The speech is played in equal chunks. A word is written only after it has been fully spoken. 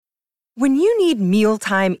When you need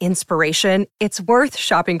mealtime inspiration, it's worth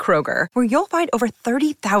shopping Kroger, where you'll find over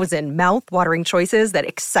 30,000 mouth-watering choices that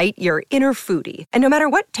excite your inner foodie. And no matter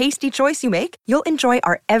what tasty choice you make, you'll enjoy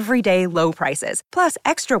our everyday low prices, plus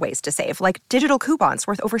extra ways to save, like digital coupons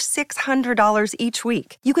worth over $600 each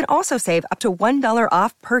week. You can also save up to $1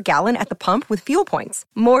 off per gallon at the pump with fuel points.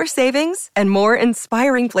 More savings and more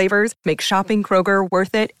inspiring flavors make shopping Kroger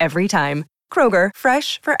worth it every time. Kroger,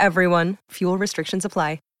 fresh for everyone. Fuel restrictions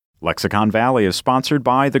apply. Lexicon Valley is sponsored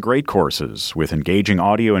by The Great Courses, with engaging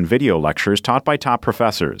audio and video lectures taught by top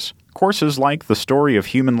professors. Courses like The Story of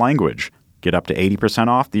Human Language. Get up to 80%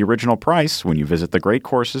 off the original price when you visit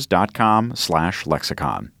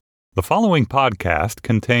thegreatcourses.com/lexicon. The following podcast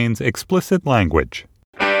contains explicit language.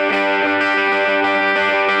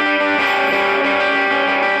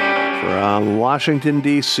 From Washington,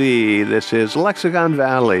 D.C., this is Lexicon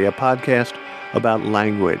Valley, a podcast about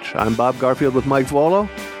language. I'm Bob Garfield with Mike Volo,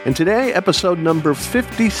 and today, episode number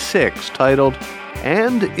 56, titled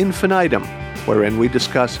And Infinitum, wherein we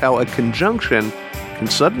discuss how a conjunction can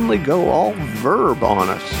suddenly go all verb on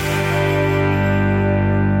us.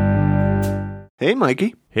 Hey,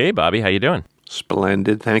 Mikey. Hey, Bobby. How you doing?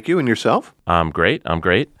 Splendid, thank you. And yourself? I'm great.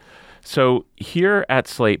 So here at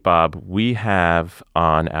Slate, Bob, we have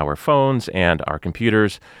on our phones and our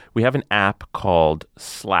computers, we have an app called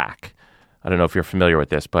Slack. I don't know if you're familiar with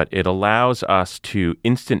this, but it allows us to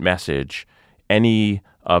instant message any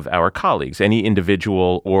of our colleagues, any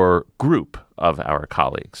individual or group of our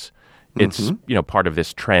colleagues. It's, part of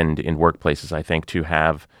this trend in workplaces, I think, to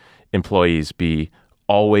have employees be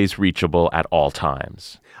always reachable at all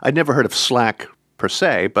times. I'd never heard of Slack per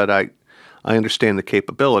se, but I understand the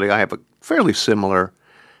capability. I have a fairly similar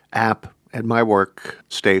app at my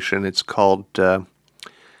workstation. It's called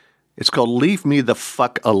Leave Me the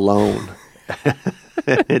Fuck Alone.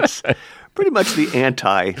 It's pretty much the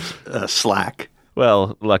anti-Slack.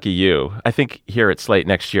 Well, lucky you. I think here at Slate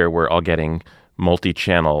next year, we're all getting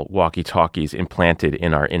multi-channel walkie-talkies implanted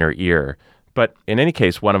in our inner ear. But in any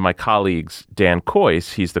case, one of my colleagues, Dan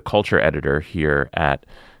Kois, he's the culture editor here at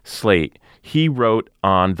Slate, he wrote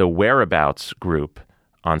on the Whereabouts group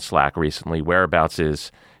on Slack recently. Whereabouts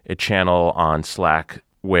is a channel on Slack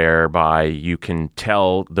whereby you can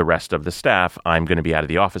tell the rest of the staff, I'm going to be out of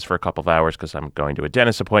the office for a couple of hours because I'm going to a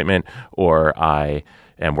dentist appointment, or I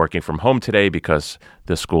am working from home today because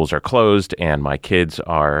the schools are closed and my kids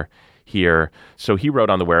are here. So he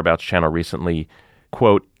wrote on the Whereabouts channel recently,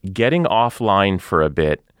 quote, getting offline for a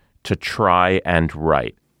bit to try and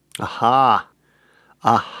write. Aha.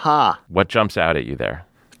 What jumps out at you there?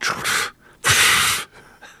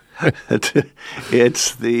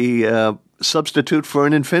 It's the substitute for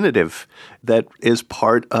an infinitive that is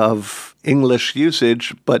part of English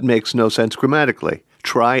usage but makes no sense grammatically.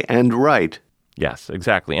 Try and write. Yes,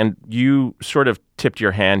 exactly. And you sort of tipped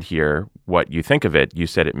your hand here what you think of it. You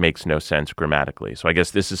said it makes no sense grammatically. So I guess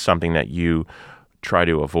this is something that you try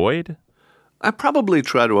to avoid? I probably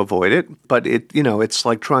try to avoid it, but it's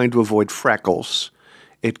like trying to avoid freckles.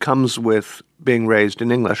 It comes with being raised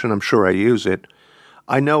in English, and I'm sure I use it.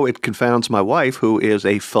 I know it confounds my wife, who is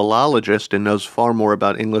a philologist and knows far more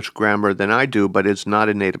about English grammar than I do, but is not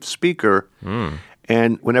a native speaker.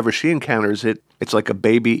 And whenever she encounters it, it's like a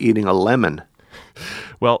baby eating a lemon.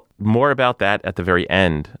 Well, more about that at the very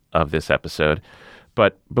end of this episode.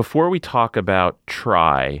 But before we talk about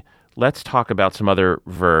try, let's talk about some other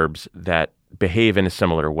verbs that behave in a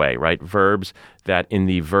similar way, right? Verbs that in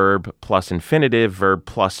the verb plus infinitive, verb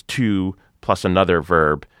plus to plus another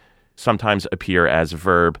verb, sometimes appear as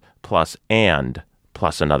verb plus and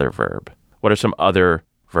plus another verb. What are some other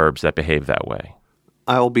verbs that behave that way?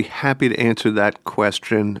 I'll be happy to answer that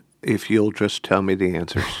question if you'll just tell me the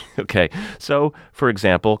answers. Okay. So, for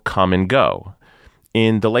example, come and go.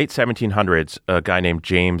 In the late 1700s, a guy named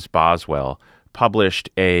James Boswell published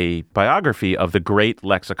a biography of the great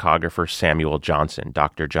lexicographer Samuel Johnson,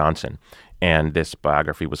 Dr. Johnson. And this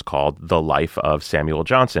biography was called The Life of Samuel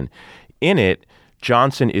Johnson. In it,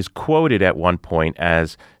 Johnson is quoted at one point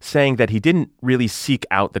as saying that he didn't really seek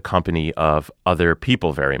out the company of other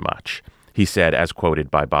people very much. He said, as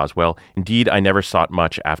quoted by Boswell, "Indeed, I never sought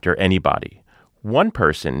much after anybody." One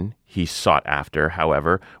person he sought after,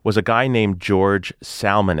 however, was a guy named George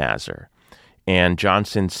Psalmanazar. And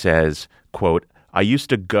Johnson says, quote, "I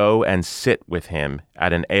used to go and sit with him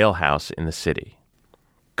at an alehouse in the city."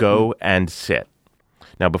 Go and sit.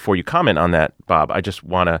 Now, before you comment on that, Bob, I just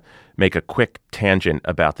want to make a quick tangent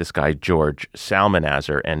about this guy, George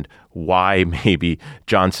Psalmanazar, and why maybe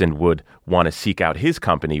Johnson would want to seek out his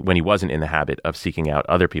company when he wasn't in the habit of seeking out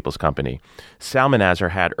other people's company.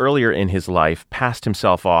 Psalmanazar had earlier in his life passed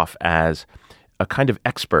himself off as a kind of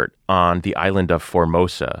expert on the island of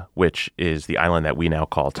Formosa, which is the island that we now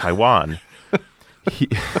call Taiwan.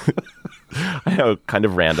 I know, kind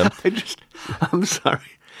of random. I'm sorry.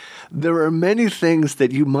 There are many things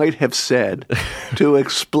that you might have said to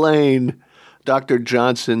explain Dr.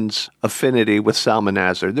 Johnson's affinity with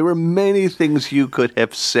Salmanazar. There were many things you could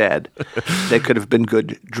have said. They could have been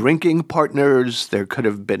good drinking partners. There could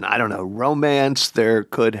have been, romance. There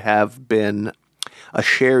could have been a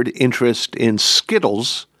shared interest in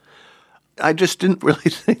Skittles. I just didn't really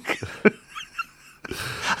think...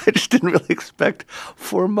 I just didn't really expect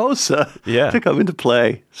Formosa to come into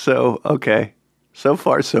play. So, okay. So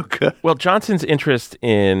far, so good. Well, Johnson's interest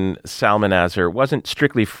in Salmanazar wasn't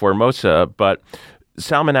strictly Formosa, but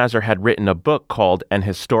Salmanazar had written a book called An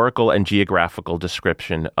Historical and Geographical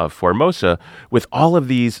Description of Formosa with all of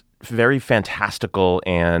these very fantastical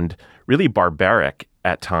and really barbaric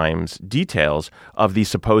at times details of the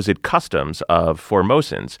supposed customs of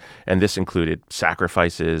Formosans. And this included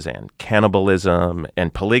sacrifices and cannibalism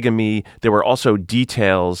and polygamy. There were also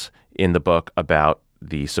details in the book about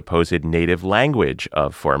the supposed native language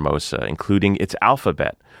of Formosa, including its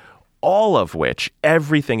alphabet, all of which,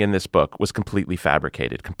 everything in this book was completely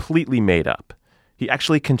fabricated, completely made up. He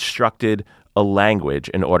actually constructed a language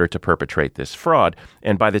in order to perpetrate this fraud.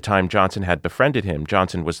 And by the time Johnson had befriended him,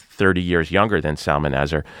 Johnson was 30 years younger than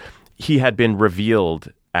Salmanazar. He had been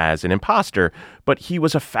revealed as an imposter, but he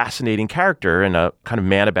was a fascinating character and a kind of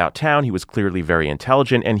man about town. He was clearly very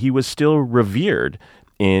intelligent, and he was still revered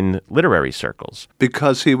in literary circles.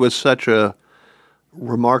 Because he was such a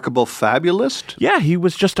remarkable fabulist? Yeah, he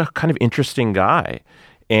was just a kind of interesting guy.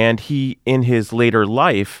 And he, in his later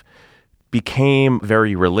life, became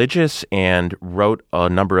very religious and wrote a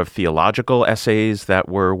number of theological essays that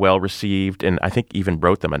were well received, and I think even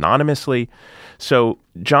wrote them anonymously. So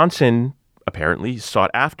Johnson apparently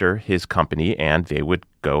sought after his company, and they would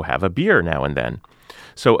go have a beer now and then.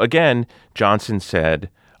 So again, Johnson said,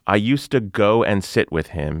 I used to go and sit with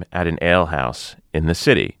him at an alehouse in the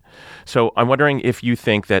city. So I'm wondering if you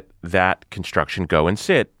think that that construction, go and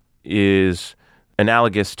sit, is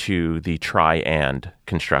analogous to the try and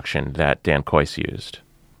construction that Dan Kois used.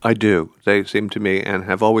 I do. They seem to me, and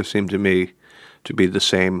have always seemed to me, to be the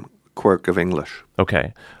same quirk of English.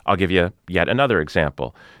 Okay. I'll give you yet another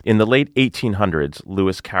example. In the late 1800s,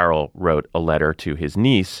 Lewis Carroll wrote a letter to his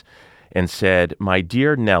niece and said, My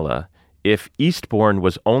dear Nella, if Eastbourne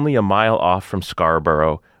was only a mile off from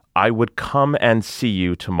Scarborough, I would come and see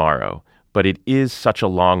you tomorrow, but it is such a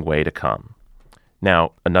long way to come.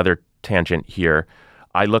 Now, another tangent here.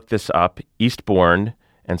 I looked this up. Eastbourne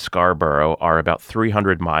and Scarborough are about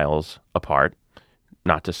 300 miles apart.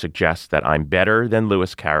 Not to suggest that I'm better than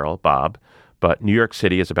Lewis Carroll, Bob, but New York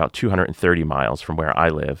City is about 230 miles from where I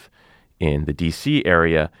live in the D.C.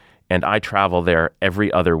 area, and I travel there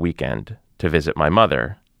every other weekend to visit my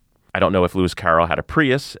mother. I don't know if Lewis Carroll had a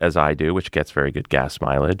Prius, as I do, which gets very good gas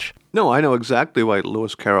mileage. No, I know exactly why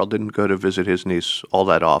Lewis Carroll didn't go to visit his niece all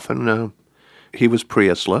that often. He was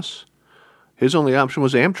Priusless. His only option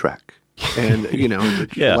was Amtrak. And,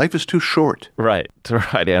 life is too short. Right, to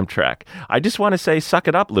ride Amtrak. I just want to say, suck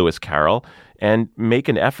it up, Lewis Carroll, and make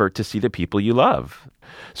an effort to see the people you love.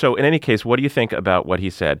 So in any case, what do you think about what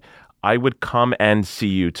he said? I would come and see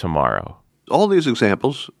you tomorrow. All these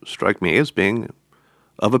examples strike me as being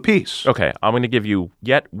of a piece. Okay, I'm going to give you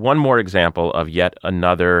yet one more example of yet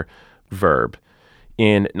another verb.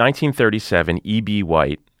 In 1937, E.B.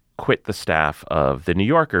 White quit the staff of The New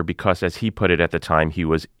Yorker because, as he put it at the time, he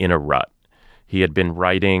was in a rut. He had been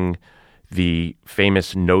writing the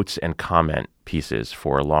famous notes and comment pieces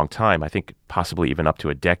for a long time, I think possibly even up to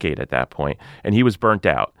a decade at that point, and he was burnt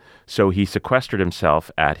out. So he sequestered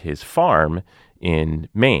himself at his farm in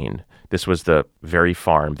Maine. This was the very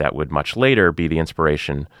farm that would much later be the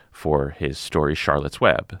inspiration for his story Charlotte's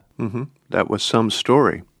Web. Mm-hmm. That was some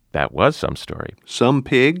story. That was some story. Some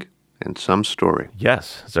pig and some story.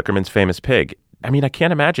 Yes, Zuckerman's famous pig. I mean, I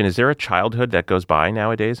can't imagine. Is there a childhood that goes by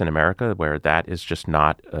nowadays in America where that is just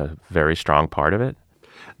not a very strong part of it?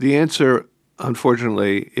 The answer,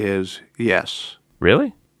 unfortunately, is yes.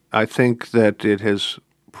 Really? I think that it has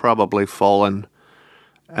probably fallen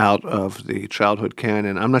out of the childhood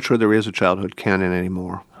canon. I'm not sure there is a childhood canon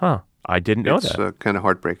anymore. Huh. I didn't know that. It's kind of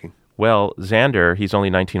heartbreaking. Well, Xander, he's only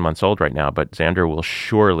 19 months old right now, but Xander will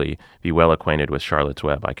surely be well acquainted with Charlotte's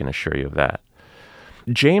Web. I can assure you of that.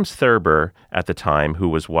 James Thurber, at the time, who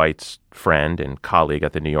was White's friend and colleague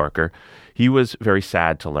at The New Yorker, he was very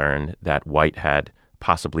sad to learn that White had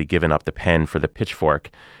possibly given up the pen for the Pitchfork,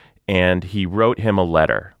 and he wrote him a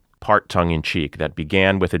letter, part tongue-in-cheek, that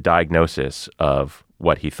began with a diagnosis of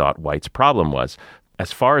what he thought White's problem was.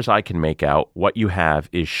 As far as I can make out, what you have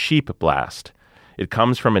is sheep blast. It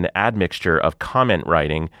comes from an admixture of comment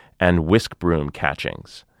writing and whisk broom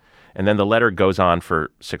catchings. And then the letter goes on for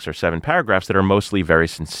 6 or 7 paragraphs that are mostly very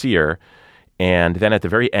sincere. And then at the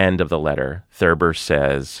very end of the letter, Thurber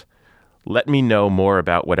says, "Let me know more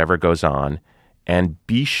about whatever goes on, and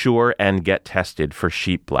be sure and get tested for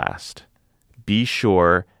sheep blast." Be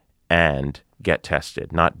sure and get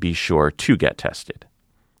tested, not be sure to get tested.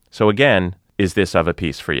 So again, is this of a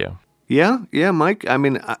piece for you? Yeah, Mike. I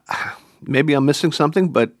mean, maybe I'm missing something,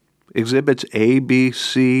 but exhibits A, B,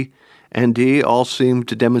 C, and D all seem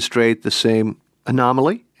to demonstrate the same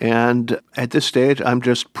anomaly. And at this stage, I'm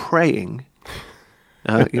just praying,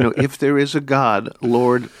 if there is a God,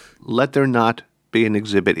 Lord, let there not be an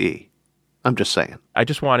exhibit E. I'm just saying. I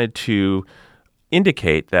just wanted to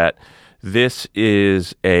indicate that this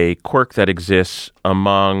is a quirk that exists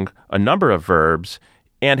among a number of verbs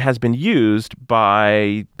and has been used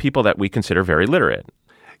by people that we consider very literate.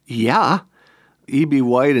 Yeah. E.B.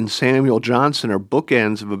 White and Samuel Johnson are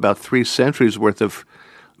bookends of about 3 centuries worth of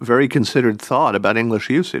very considered thought about English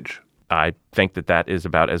usage. I think that is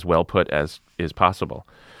about as well put as is possible.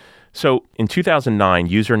 So in 2009,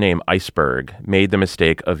 username Iceberg made the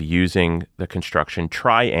mistake of using the construction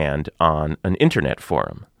try and on an internet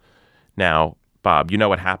forum. Now, Bob, you know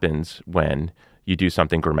what happens when you do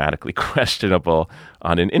something grammatically questionable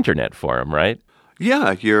on an internet forum, right?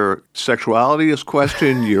 Yeah, your sexuality is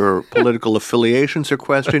questioned, your political affiliations are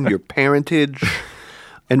questioned, your parentage,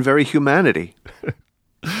 and very humanity.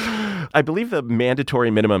 I believe the mandatory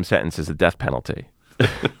minimum sentence is the death penalty.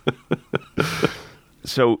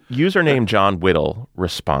 So username John Whittle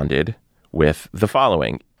responded with the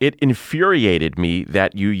following. "It infuriated me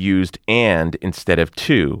that you used and instead of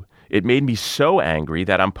to. It made me so angry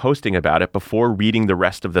that I'm posting about it before reading the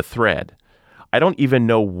rest of the thread. I don't even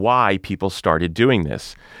know why people started doing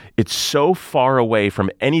this. It's so far away from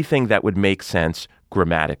anything that would make sense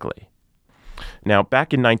grammatically." Now,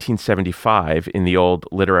 back in 1975, in the old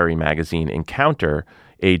literary magazine Encounter,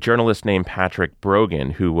 a journalist named Patrick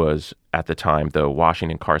Brogan, who was at the time the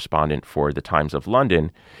Washington correspondent for the Times of London,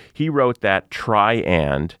 he wrote that try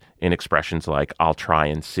and, in expressions like "I'll try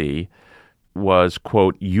and see," was,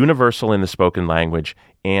 quote, "universal in the spoken language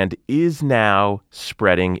and is now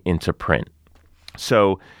spreading into print."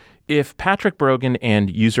 So if Patrick Brogan and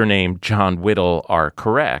username John Whittle are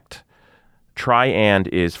correct, try and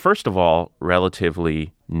is, first of all,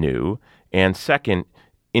 relatively new, and second,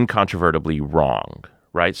 incontrovertibly wrong,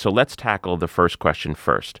 right? So let's tackle the first question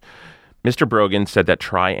first. Mr. Brogan said that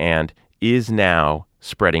try and is now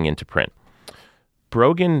spreading into print.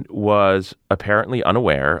 Brogan was apparently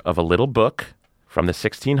unaware of a little book from the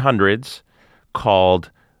 1600s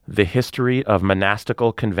called The History of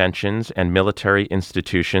Monastical Conventions and Military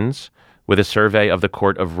Institutions, with a survey of the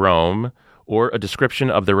court of Rome, or a description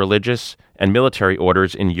of the religious and military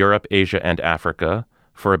orders in Europe, Asia, and Africa,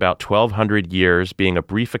 for about 1,200 years, being a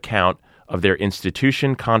brief account of their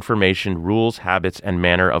institution, conformation, rules, habits, and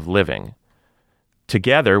manner of living,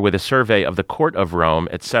 together with a survey of the court of Rome,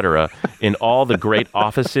 etc., in all the great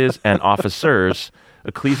offices and officers,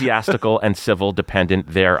 ecclesiastical and civil, dependent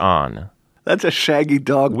thereon. That's a Shaggy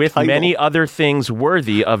Dog with title. Many other things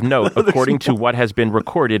worthy of note, according to what has been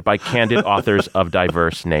recorded by candid authors of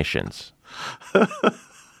diverse nations.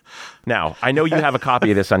 Now, I know you have a copy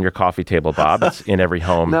of this on your coffee table, Bob. It's in every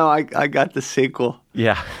home. No, I got the sequel.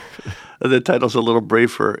 Yeah. The title's a little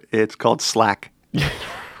briefer. It's called Slack.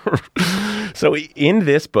 So in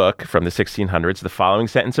this book from the 1600s, the following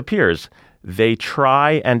sentence appears. They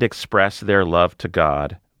try and express their love to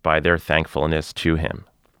God by their thankfulness to him.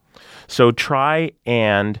 So try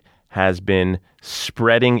and has been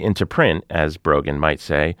spreading into print, as Brogan might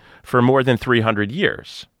say, for more than 300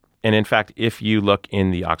 years. And in fact, if you look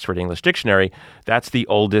in the Oxford English Dictionary, that's the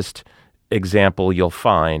oldest example you'll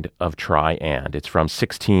find of try and. It's from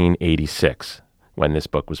 1686 when this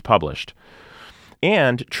book was published.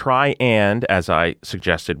 And try and, as I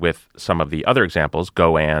suggested with some of the other examples,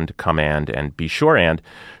 go and, come and be sure and,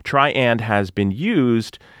 try and has been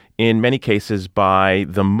used in many cases by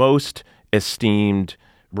the most esteemed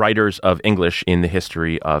writers of English in the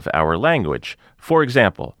history of our language. For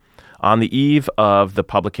example, on the eve of the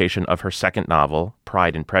publication of her second novel,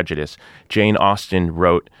 Pride and Prejudice, Jane Austen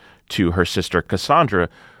wrote to her sister Cassandra,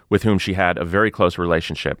 with whom she had a very close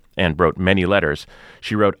relationship and wrote many letters.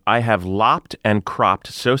 She wrote, "I have lopped and cropped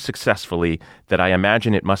so successfully that I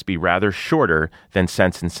imagine it must be rather shorter than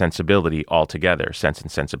Sense and Sensibility altogether." Sense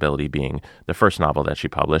and Sensibility being the first novel that she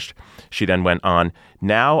published. She then went on,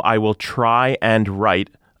 "Now I will try and write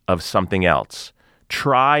of something else."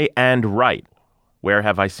 Try and write. Where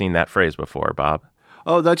have I seen that phrase before, Bob?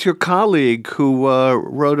 Oh, that's your colleague who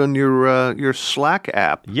wrote on your Slack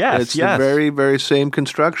app. Yes, it's the very, very same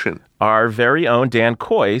construction. Our very own Dan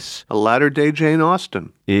Kois, A latter-day Jane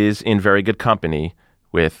Austen. is in very good company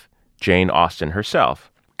with Jane Austen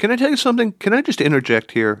herself. Can I tell you something? Can I just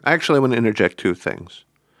interject here? Actually, I want to interject two things.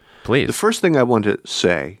 Please. The first thing I want to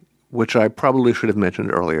say, which I probably should have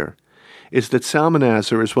mentioned earlier, is that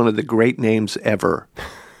Salmanazar is one of the great names ever.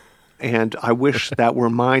 And I wish that were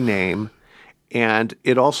my name. And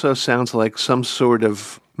it also sounds like some sort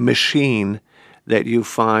of machine that you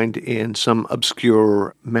find in some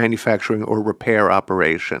obscure manufacturing or repair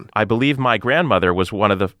operation. I believe my grandmother was one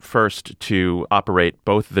of the first to operate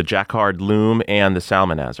both the Jacquard loom and the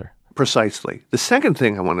Salmanazar. Precisely. The second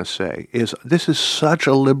thing I want to say is this is such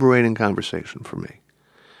a liberating conversation for me.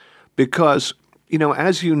 Because,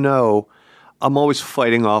 as you know, I'm always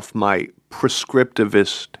fighting off my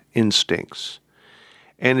prescriptivist instincts.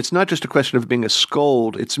 And it's not just a question of being a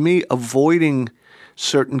scold. It's me avoiding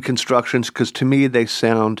certain constructions because to me they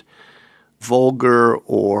sound vulgar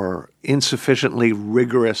or insufficiently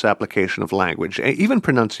rigorous application of language, even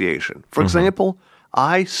pronunciation. For example,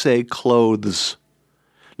 I say clothes.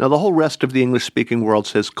 Now, the whole rest of the English-speaking world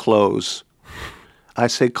says clothes. I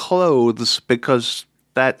say clothes because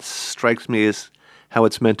that strikes me as how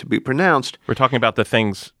it's meant to be pronounced. We're talking about the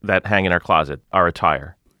things that hang in our closet, our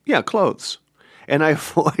attire. Yeah, clothes. And I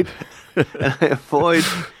avoid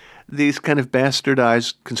these kind of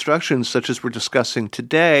bastardized constructions such as we're discussing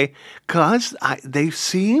today because they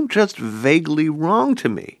seem just vaguely wrong to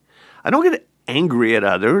me. I don't get angry at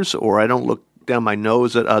others or I don't look down my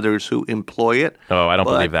nose at others who employ it. Oh, I don't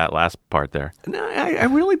believe that last part there. No, I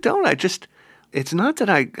really don't. It's not that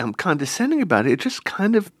I'm condescending about it. It just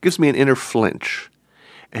kind of gives me an inner flinch.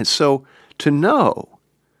 And so to know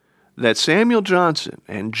that Samuel Johnson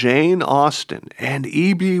and Jane Austen and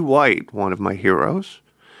E.B. White, one of my heroes,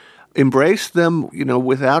 embrace them,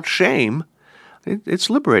 without shame, it's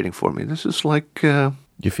liberating for me. This is like...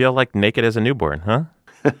 You feel like naked as a newborn, huh?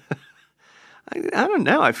 I don't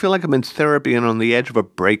know. I feel like I'm in therapy and on the edge of a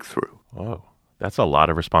breakthrough. Whoa, that's a lot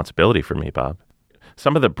of responsibility for me, Bob.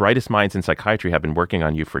 Some of the brightest minds in psychiatry have been working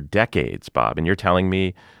on you for decades, Bob, and you're telling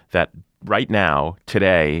me that right now,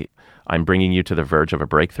 today, I'm bringing you to the verge of a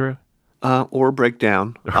breakthrough? Or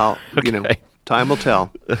breakdown. Okay. Time will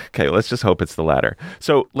tell. Okay, let's just hope it's the latter.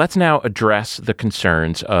 So let's now address the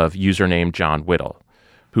concerns of username John Whittle,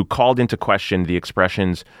 who called into question the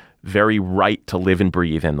expression's very right to live and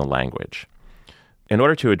breathe in the language. In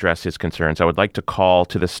order to address his concerns, I would like to call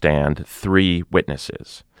to the stand 3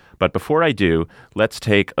 witnesses. But before I do, let's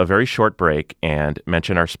take a very short break and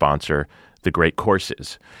mention our sponsor, The Great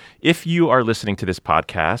Courses. If you are listening to this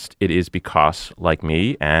podcast, it is because, like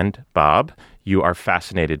me and Bob, you are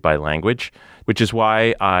fascinated by language, which is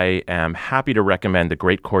why I am happy to recommend the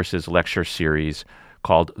Great Courses lecture series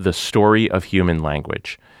called The Story of Human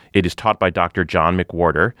Language. It is taught by Dr. John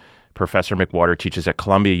McWhorter. Professor McWhorter teaches at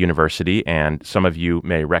Columbia University, and some of you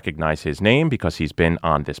may recognize his name because he's been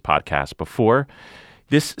on this podcast before.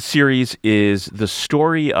 This series is the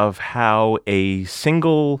story of how a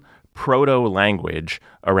single proto-language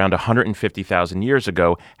around 150,000 years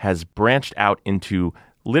ago has branched out into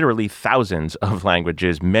literally thousands of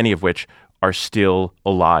languages, many of which are still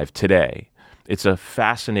alive today. It's a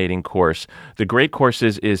fascinating course. The Great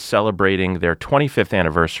Courses is celebrating their 25th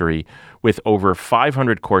anniversary with over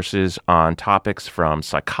 500 courses on topics from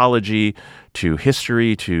psychology to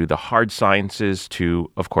history to the hard sciences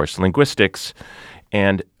to, of course, linguistics.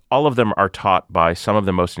 And all of them are taught by some of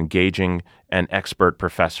the most engaging and expert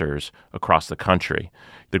professors across the country.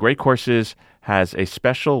 The Great Courses has a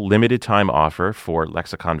special limited-time offer for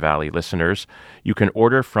Lexicon Valley listeners. You can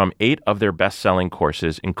order from 8 of their best-selling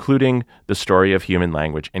courses, including The Story of Human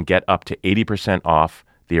Language, and get up to 80% off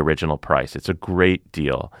the original price. It's a great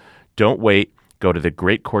deal. Don't wait. Go to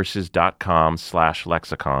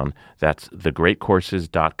thegreatcourses.com/lexicon. That's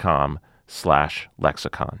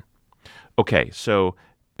thegreatcourses.com/lexicon. Okay, so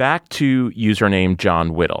back to username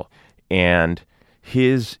John Whittle and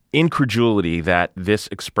his incredulity that this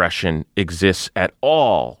expression exists at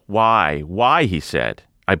all. Why? Why, he said.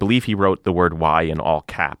 I believe he wrote the word why in all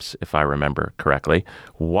caps, if I remember correctly.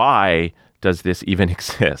 Why does this even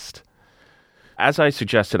exist? As I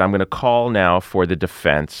suggested, I'm going to call now for the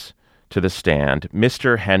defense to the stand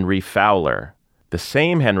Mr. Henry Fowler. The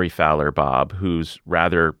same Henry Fowler, Bob, whose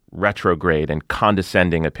rather retrograde and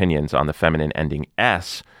condescending opinions on the feminine ending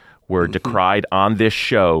S were decried on this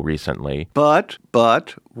show recently. But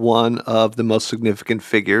one of the most significant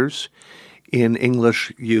figures in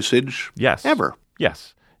English usage ever.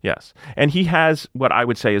 Yes. And he has what I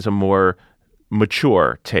would say is a more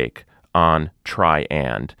mature take on try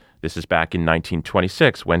and. This is back in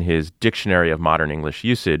 1926 when his Dictionary of Modern English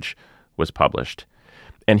Usage was published.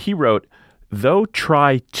 And he wrote, though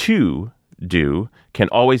try to do can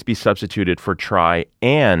always be substituted for try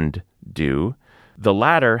and do, the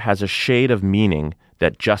latter has a shade of meaning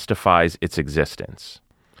that justifies its existence.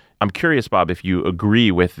 I'm curious, Bob, if you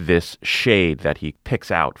agree with this shade that he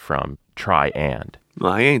picks out from try and.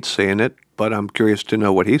 I ain't saying it, but I'm curious to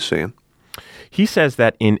know what he's saying. He says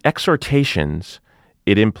that in exhortations,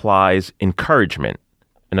 it implies encouragement.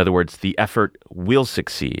 In other words, the effort will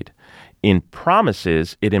succeed. In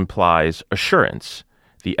promises, it implies assurance.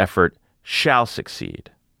 The effort shall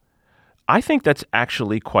succeed. I think that's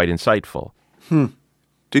actually quite insightful.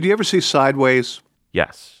 Did you ever see Sideways?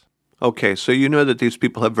 Yes. Okay, so you know that these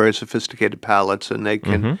people have very sophisticated palates and they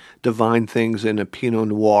can divine things in a Pinot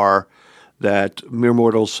Noir that mere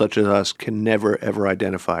mortals such as us can never, ever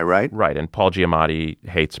identify, right? Right, and Paul Giamatti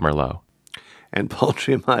hates Merlot. And Paul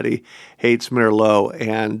Giamatti hates Merlot.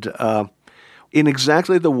 And in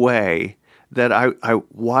exactly the way that I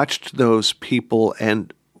watched those people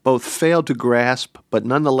and both failed to grasp but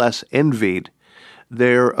nonetheless envied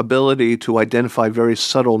their ability to identify very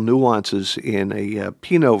subtle nuances in a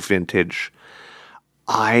Pinot vintage,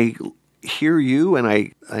 I hear you and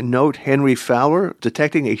I note Henry Fowler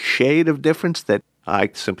detecting a shade of difference that I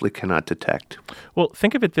simply cannot detect. Well,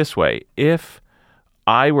 think of it this way. If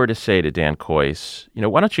I were to say to Dan Kois,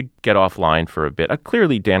 why don't you get offline for a bit?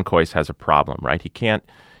 Clearly, Dan Kois has a problem, right? He can't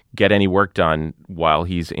get any work done while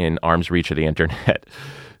he's in arm's reach of the internet.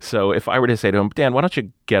 So if I were to say to him, Dan, why don't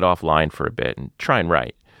you get offline for a bit and try and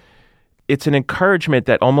write? It's an encouragement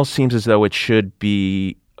that almost seems as though it should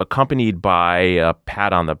be accompanied by a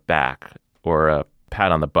pat on the back or a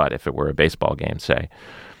pat on the butt if it were a baseball game, say.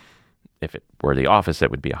 If it were the office, it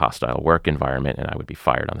would be a hostile work environment and I would be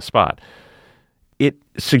fired on the spot. It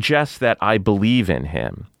suggests that I believe in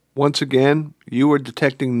him. Once again, you were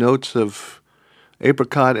detecting notes of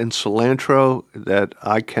apricot and cilantro that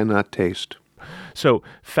I cannot taste. So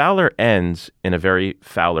Fowler ends in a very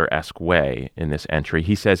Fowler-esque way in this entry.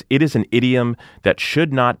 He says, it is an idiom that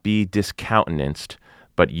should not be discountenanced,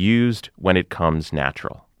 but used when it comes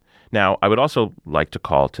natural. Now, I would also like to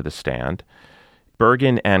call to the stand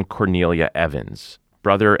Bergen and Cornelia Evans,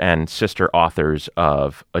 brother and sister authors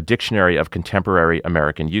of A Dictionary of Contemporary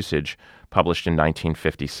American Usage, published in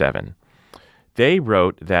 1957. They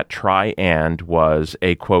wrote that try and was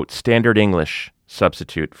a, quote, standard English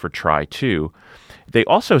substitute for try to. They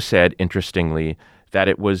also said, interestingly, that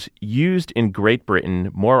it was used in Great Britain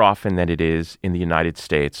more often than it is in the United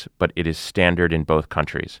States, but it is standard in both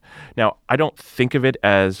countries. Now, I don't think of it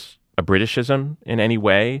as a Britishism in any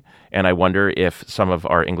way, and I wonder if some of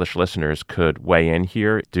our English listeners could weigh in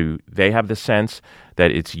here. Do they have the sense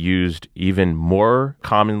that it's used even more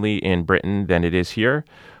commonly in Britain than it is here?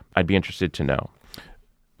 I'd be interested to know.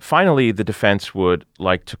 Finally, the defense would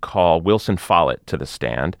like to call Wilson Follett to the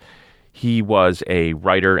stand. He was a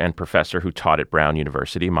writer and professor who taught at Brown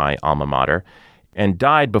University, my alma mater, and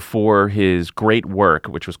died before his great work,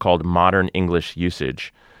 which was called Modern English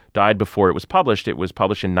Usage, died before it was published. It was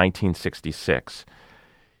published in 1966.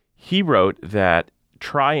 He wrote that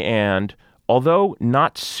try and, although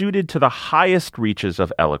not suited to the highest reaches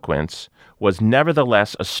of eloquence, was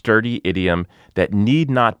nevertheless a sturdy idiom that need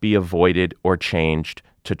not be avoided or changed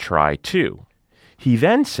to try to. He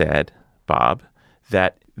then said, Bob,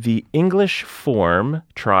 that the English form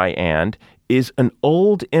try and is an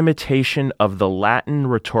old imitation of the Latin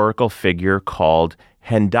rhetorical figure called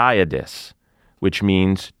hendiadys, which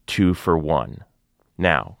means 2 for 1.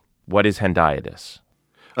 Now, what is hendiadys?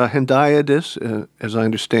 Hendiadys, as I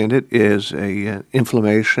understand it, is a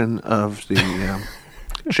inflammation of the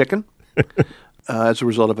chicken as a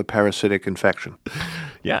result of a parasitic infection.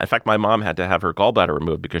 Yeah, in fact, my mom had to have her gallbladder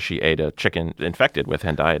removed because she ate a chicken infected with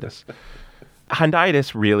hendiadys.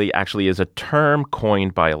 Hendiadys really actually is a term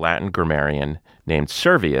coined by a Latin grammarian named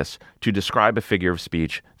Servius to describe a figure of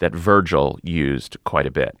speech that Virgil used quite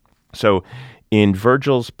a bit. So in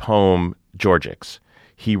Virgil's poem Georgics,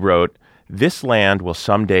 he wrote, "This land will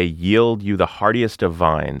someday yield you the hardiest of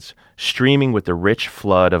vines, streaming with the rich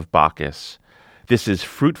flood of Bacchus. This is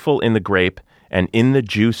fruitful in the grape, and in the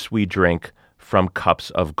juice we drink from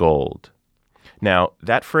cups of gold." Now,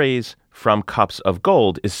 that phrase, from cups of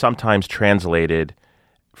gold, is sometimes translated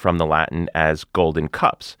from the Latin as golden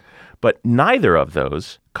cups. But neither of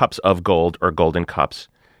those, cups of gold or golden cups,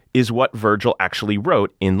 is what Virgil actually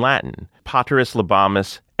wrote in Latin. Pateris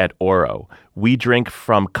labamus et oro. We drink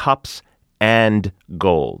from cups and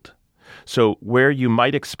gold. So where you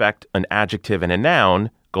might expect an adjective and a noun,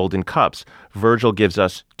 golden cups, Virgil gives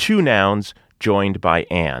us two nouns joined by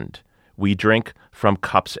and. we drink from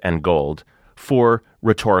cups and gold for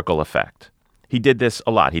rhetorical effect. He did this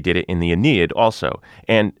a lot. He did it in the Aeneid also.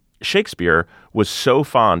 And Shakespeare was so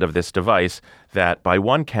fond of this device that by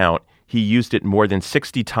one count, he used it more than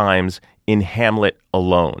 60 times in Hamlet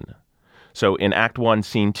alone. So in Act 1,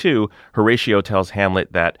 Scene 2, Horatio tells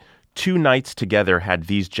Hamlet that 2 nights together had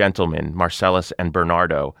these gentlemen, Marcellus and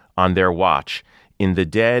Bernardo, on their watch in the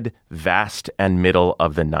dead, vast and middle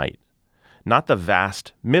of the night. Not the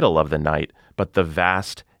vast middle of the night, but the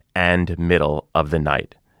vast and middle of the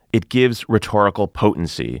night. It gives rhetorical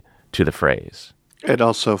potency to the phrase. It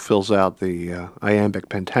also fills out the iambic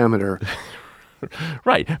pentameter.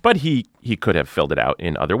 Right, but he could have filled it out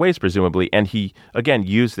in other ways, presumably, and he, again,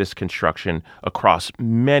 used this construction across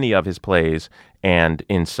many of his plays, and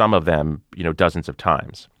in some of them, dozens of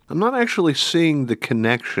times. I'm not actually seeing the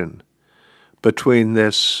connection between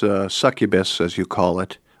this succubus, as you call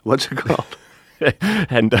it. What's it called?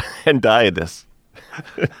 Hendiadys.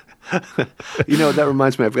 That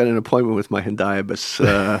reminds me, I've got an appointment with my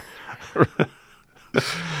Hendiadys.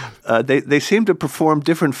 They seem to perform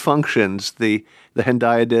different functions, the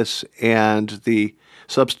Hendiadys and the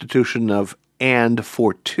substitution of and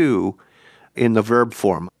for to in the verb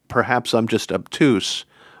form. Perhaps I'm just obtuse,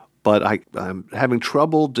 but I'm having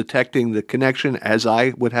trouble detecting the connection as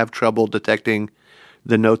I would have trouble detecting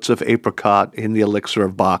the notes of apricot in the elixir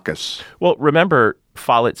of Bacchus. Well, remember,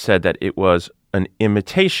 Follett said that it was an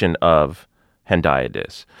imitation of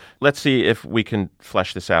Hendiadys. Let's see if we can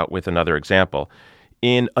flesh this out with another example.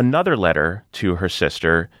 In another letter to her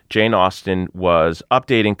sister, Jane Austen was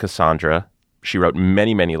updating Cassandra. She wrote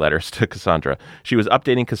many, many letters to Cassandra. She was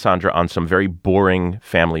updating Cassandra on some very boring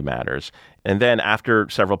family matters. And then after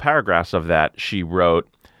several paragraphs of that, she wrote,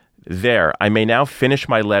 "There, I may now finish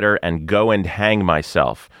my letter and go and hang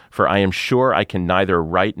myself, for I am sure I can neither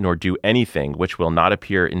write nor do anything which will not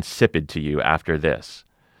appear insipid to you after this."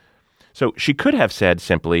 So she could have said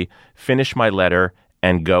simply, "Finish my letter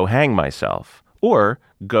and go hang myself," or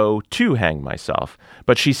 "go to hang myself."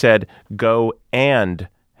 But she said, "Go and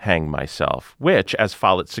hang myself," which, as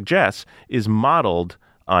Follett suggests, is modeled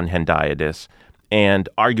on Hendiadys and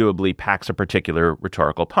arguably packs a particular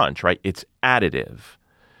rhetorical punch, right? It's additive.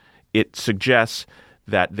 It suggests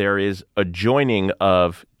that there is a joining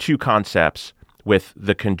of two concepts with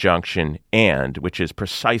the conjunction and, which is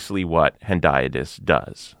precisely what Hendiadys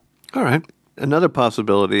does. All right. Another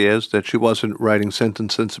possibility is that she wasn't writing Sense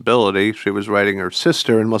and Sensibility. She was writing her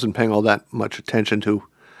sister and wasn't paying all that much attention to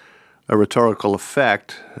a rhetorical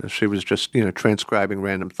effect. She was just, transcribing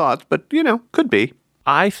random thoughts, but, could be.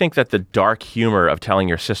 I think that the dark humor of telling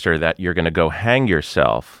your sister that you're going to go hang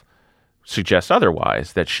yourself suggests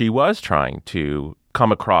otherwise, that she was trying to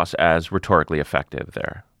come across as rhetorically effective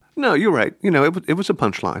there. No, you're right. It was a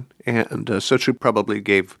punchline, and so she probably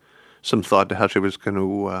gave some thought to how she was going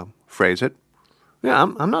to phrase it. Yeah,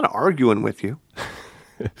 I'm not arguing with you.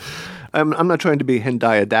 I'm not trying to be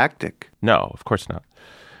hendiadactic. No, of course not.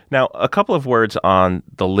 Now, a couple of words on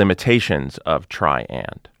the limitations of try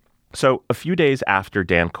and. So a few days after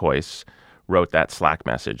Dan Kois wrote that Slack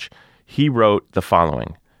message, he wrote the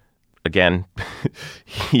following. Again,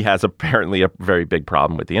 he has apparently a very big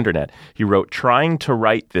problem with the internet. He wrote, "Trying to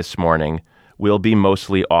write this morning will be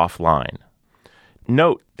mostly offline."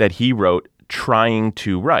 Note that he wrote trying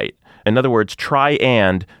to write. In other words, try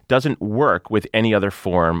and doesn't work with any other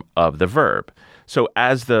form of the verb. So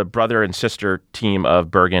as the brother and sister team of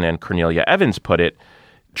Bergen and Cornelia Evans put it,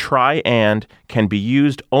 try and can be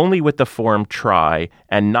used only with the form try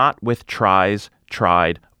and not with tries,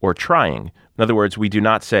 tried, or trying. In other words, we do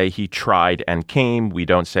not say he tried and came. We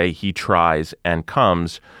don't say he tries and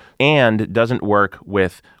comes. And doesn't work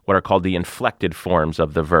with what are called the inflected forms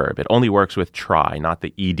of the verb. It only works with try, not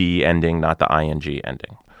the ed ending, not the ing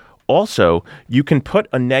ending. Also, you can put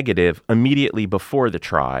a negative immediately before the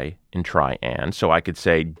try in try and. So I could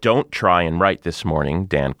say, "Don't try and write this morning,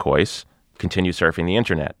 Dan Kois. Continue surfing the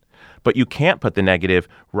internet." But you can't put the negative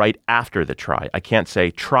right after the try. I can't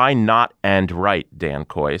say, "Try not and write, Dan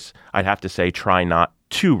Kois." I'd have to say, "Try not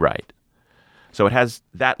to write." So it has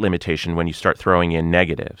that limitation when you start throwing in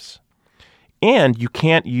negatives. And you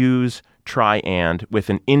can't use try and with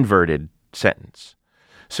an inverted sentence.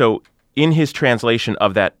 So in his translation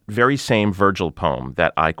of that very same Virgil poem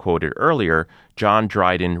that I quoted earlier, John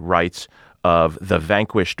Dryden writes of the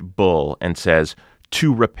vanquished bull and says,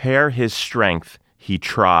 "To repair his strength he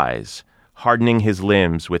tries, hardening his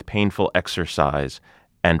limbs with painful exercise,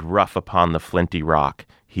 and rough upon the flinty rock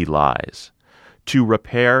he lies." To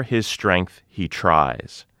repair his strength he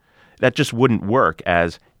tries. That just wouldn't work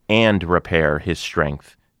as "and repair his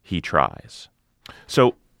strength he tries."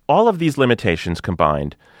 So all of these limitations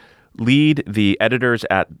combined lead the editors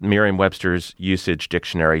at Merriam-Webster's Usage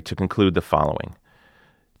Dictionary to conclude the following.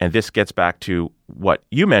 And this gets back to what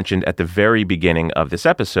you mentioned at the very beginning of this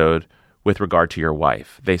episode with regard to your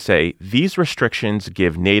wife. They say, these restrictions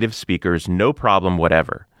give native speakers no problem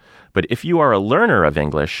whatever. But if you are a learner of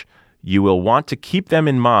English, you will want to keep them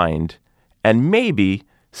in mind and maybe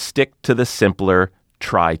stick to the simpler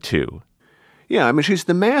try to. Yeah, I mean, she's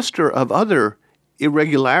the master of other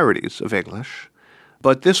irregularities of English,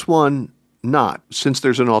 but this one not. Since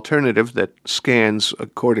there's an alternative that scans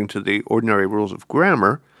according to the ordinary rules of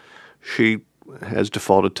grammar, she has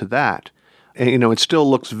defaulted to that. And, it still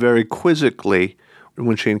looks very quizzically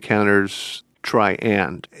when she encounters try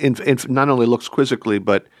and. Not only looks quizzically,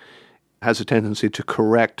 but has a tendency to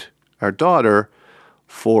correct our daughter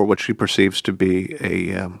for what she perceives to be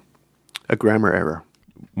a grammar error.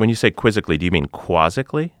 When you say quizzically, do you mean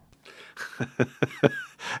quasically?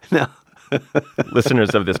 No.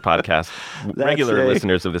 Listeners of this podcast, regular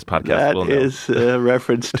listeners of this podcast will know. That is a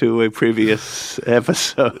reference to a previous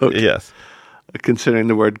episode. Yes. Considering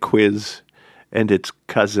the word quiz and its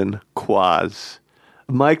cousin, quaz.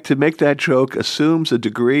 Mike, to make that joke assumes a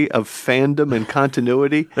degree of fandom and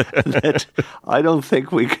continuity that I don't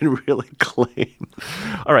think we can really claim.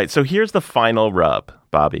 All right, so here's the final rub,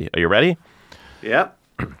 Bobby. Are you ready? Yep.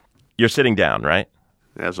 You're sitting down, right?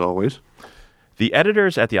 As always. The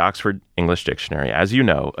editors at the Oxford English Dictionary, as you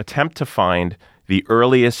know, attempt to find the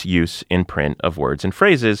earliest use in print of words and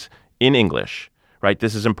phrases in English, right?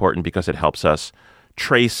 This is important because it helps us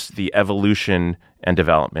trace the evolution and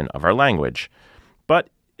development of our language. But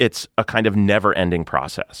it's a kind of never-ending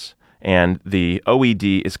process. And the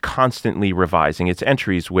OED is constantly revising its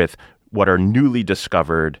entries with what are newly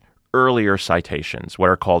discovered earlier citations, what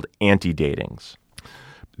are called antedatings.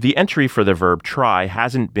 The entry for the verb try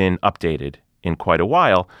hasn't been updated in quite a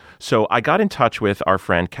while, so I got in touch with our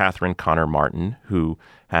friend Catherine Connor Martin, who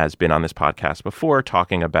has been on this podcast before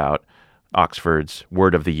talking about Oxford's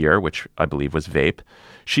Word of the Year, which I believe was vape.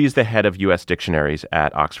 She's the head of U.S. dictionaries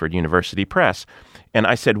at Oxford University Press. And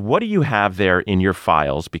I said, what do you have there in your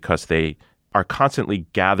files? Because they are constantly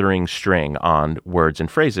gathering string on words and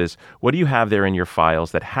phrases. What do you have there in your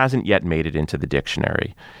files that hasn't yet made it into the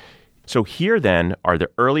dictionary? So here then are the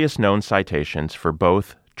earliest known citations for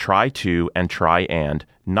both try to and try and,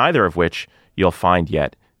 neither of which you'll find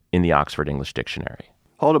yet in the Oxford English Dictionary.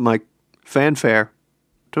 Hold it, Mike. Fanfare.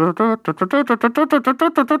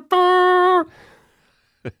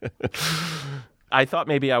 I thought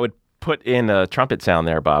maybe I would put in a trumpet sound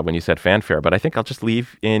there, Bob, when you said fanfare, but I think I'll just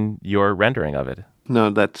leave in your rendering of it. No,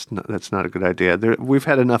 that's not a good idea. We've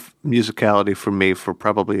had enough musicality from me for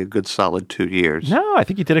probably a good solid 2 years. No, I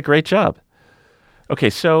think you did a great job. Okay,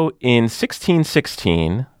 so in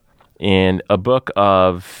 1616, in a book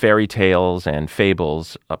of fairy tales and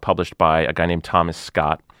fables published by a guy named Thomas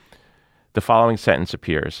Scott, the following sentence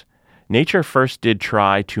appears: "Nature first did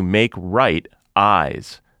try to make right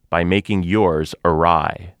eyes by making yours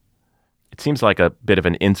awry." It seems like a bit of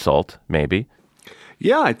an insult, maybe.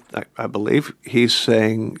 Yeah, I believe he's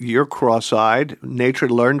saying you're cross-eyed. Nature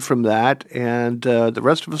learned from that, and the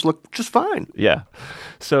rest of us look just fine. Yeah.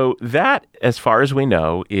 So that, as far as we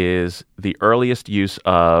know, is the earliest use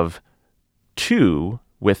of to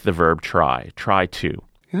with the verb try. Try to.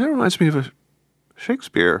 That reminds me of a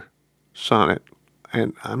Shakespeare sonnet,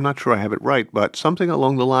 and I'm not sure I have it right, but something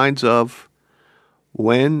along the lines of,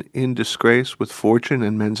 "When in disgrace with fortune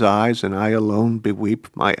and men's eyes, and I alone beweep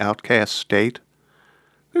my outcast state."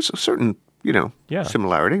 There's a certain,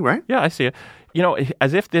 similarity, right? Yeah, I see it.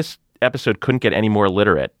 As if this episode couldn't get any more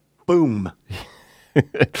literate. Boom.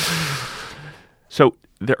 So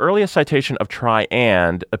the earliest citation of try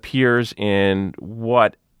and appears in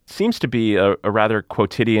what seems to be a rather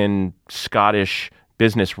quotidian Scottish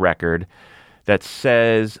business record that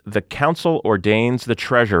says the council ordains the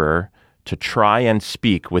treasurer to try and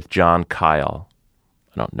speak with John Kyle.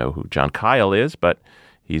 I don't know who John Kyle is, but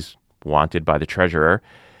he's wanted by the treasurer.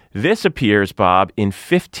 This appears, Bob, in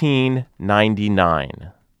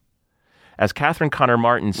 1599. As Catherine Connor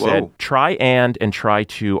Martin said, Whoa. try and try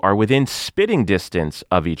to are within spitting distance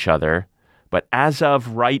of each other, but as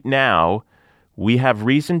of right now, we have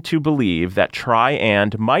reason to believe that try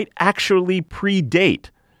and might actually predate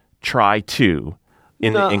try to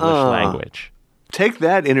in the English language. Take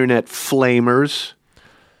that, internet flamers.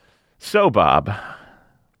 So, Bob,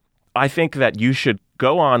 I think that you should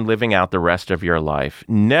go on living out the rest of your life,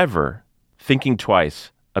 never thinking twice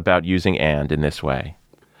about using and in this way.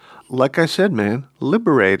 Like I said, man,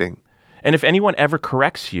 liberating. And if anyone ever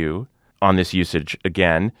corrects you on this usage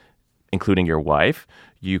again, including your wife,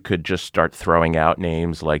 you could just start throwing out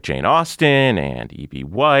names like Jane Austen and E.B.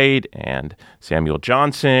 White and Samuel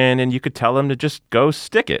Johnson, and you could tell them to just go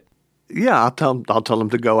stick it. Yeah, I'll tell them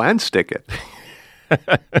to go and stick it.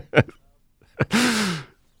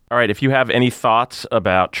 All right, if you have any thoughts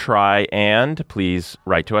about try and, please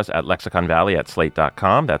write to us at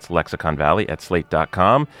lexiconvalley@slate.com. That's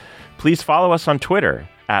lexiconvalley@slate.com. Please follow us on Twitter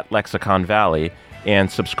 @lexiconvalley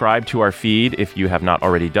and subscribe to our feed if you have not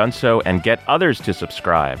already done so, and get others to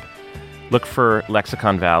subscribe. Look for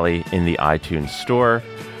Lexicon Valley in the iTunes store.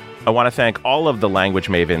 I want to thank all of the language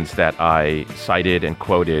mavens that I cited and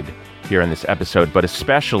quoted here in this episode, but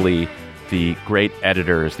especially the great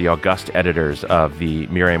editors, the august editors of the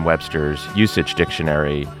Merriam-Webster's Usage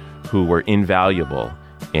Dictionary, who were invaluable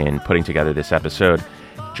in putting together this episode.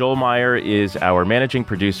 Joel Meyer is our managing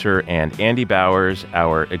producer, and Andy Bowers,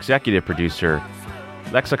 our executive producer.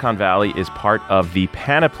 Lexicon Valley is part of the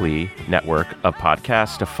Panoply network of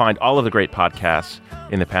podcasts. To find all of the great podcasts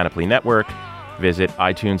in the Panoply network, visit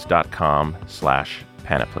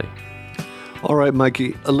itunes.com/Panoply. All right,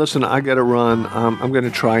 Mikey. Listen, I got to run. I'm going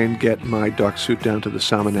to try and get my dark suit down to the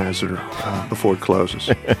Salmanazer before it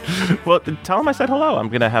closes. Well, tell him I said hello. I'm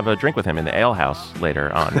going to have a drink with him in the ale house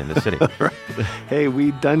later on in the city. Right. Hey,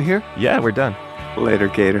 we done here? Yeah, we're done. Later,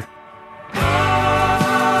 Gator.